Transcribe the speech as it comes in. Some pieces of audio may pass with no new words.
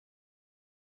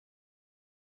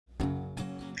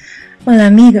Hola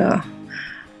amigo!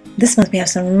 This month we have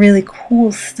some really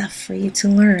cool stuff for you to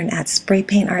learn at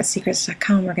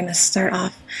spraypaintartsecrets.com. We're going to start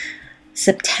off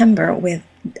September with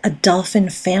a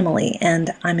dolphin family, and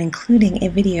I'm including a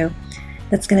video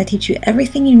that's going to teach you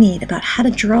everything you need about how to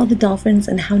draw the dolphins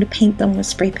and how to paint them with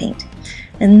spray paint.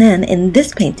 And then in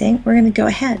this painting we're going to go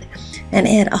ahead and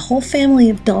add a whole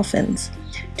family of dolphins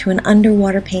to an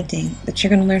underwater painting that you're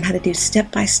going to learn how to do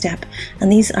step by step.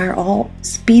 And these are all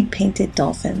speed painted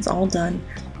dolphins, all done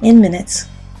in minutes.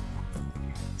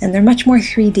 And they're much more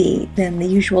 3D than the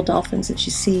usual dolphins that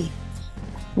you see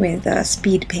with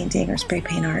speed painting or spray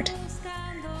paint art.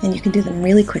 And you can do them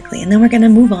really quickly. And then we're going to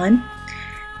move on,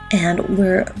 and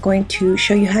we're going to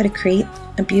show you how to create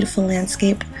a beautiful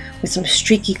landscape with some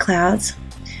streaky clouds.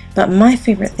 But my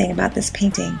favorite thing about this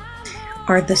painting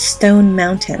are the stone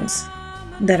mountains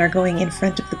that are going in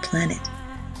front of the planet.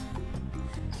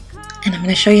 And I'm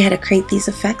going to show you how to create these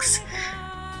effects.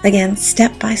 Again,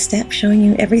 step by step, showing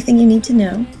you everything you need to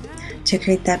know to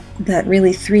create that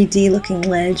really 3D looking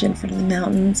ledge in front of the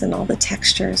mountains and all the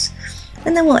textures.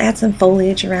 And then we'll add some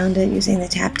foliage around it using the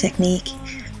tap technique.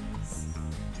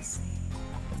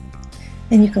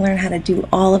 And you can learn how to do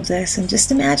all of this, and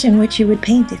just imagine what you would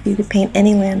paint if you could paint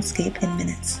any landscape in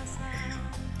minutes.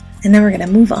 And then we're going to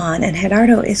move on, and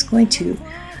Gerardo is going to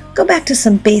go back to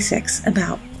some basics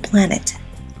about planet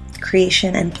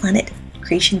creation and planet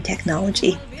creation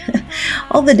technology.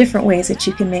 All the different ways that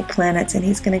you can make planets, and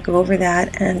he's going to go over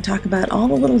that and talk about all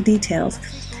the little details,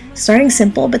 starting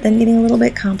simple but then getting a little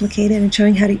bit complicated, and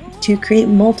showing how to create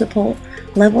multiple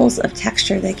levels of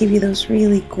texture that give you those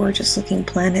really gorgeous looking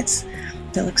planets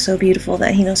that look so beautiful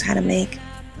that he knows how to make.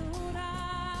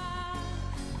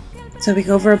 So we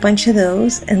go over a bunch of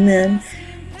those, and then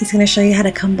he's going to show you how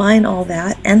to combine all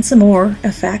that and some more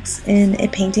effects in a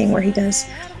painting where he does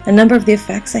a number of the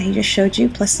effects that he just showed you,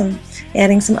 plus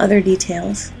adding some other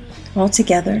details all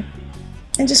together,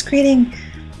 and just creating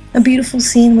a beautiful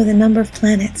scene with a number of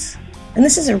planets. And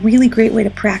this is a really great way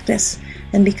to practice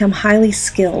and become highly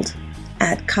skilled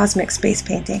at cosmic space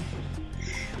painting.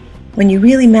 When you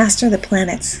really master the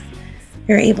planets,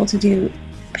 you're able to do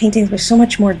paintings with so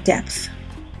much more depth.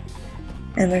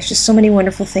 And there's just so many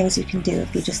wonderful things you can do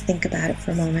if you just think about it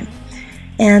for a moment.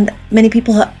 And many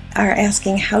people are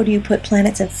asking, how do you put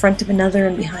planets in front of another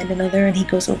and behind another? And he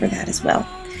goes over that as well.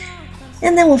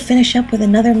 And then we'll finish up with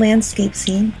another landscape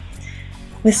scene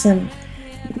with some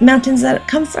mountains that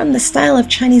come from the style of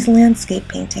Chinese landscape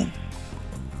painting,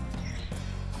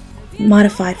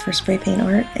 modified for spray paint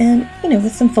art, and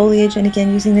with some foliage, and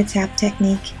again using the tap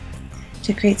technique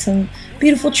to create some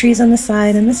beautiful trees on the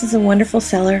side. And this is a wonderful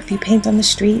seller if you paint on the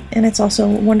street, and it's also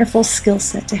a wonderful skill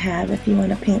set to have if you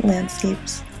want to paint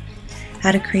landscapes.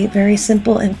 How to create very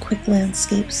simple and quick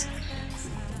landscapes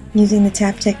using the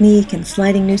tap technique and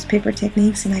sliding newspaper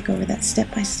techniques, and I go over that step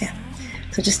by step.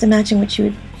 So just imagine what you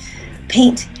would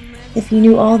paint if you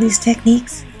knew all these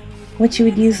techniques, what you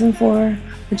would use them for.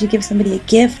 Would you give somebody a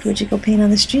gift? Would you go paint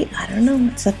on the street? I don't know,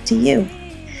 it's up to you.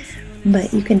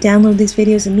 But you can download these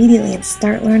videos immediately and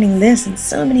start learning this and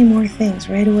so many more things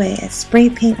right away at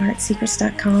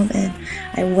spraypaintartsecrets.com, and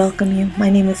I welcome you.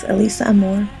 My name is Elisa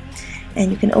Amor,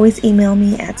 and you can always email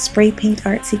me at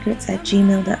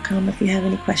spraypaintartsecrets@gmail.com if you have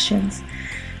any questions.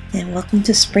 And welcome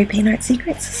to Spray Paint Art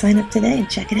Secrets. Sign up today and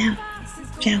check it out.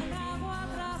 Ciao.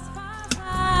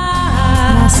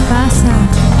 Las pasa,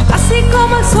 así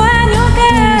como el sueño que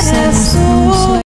eres tú.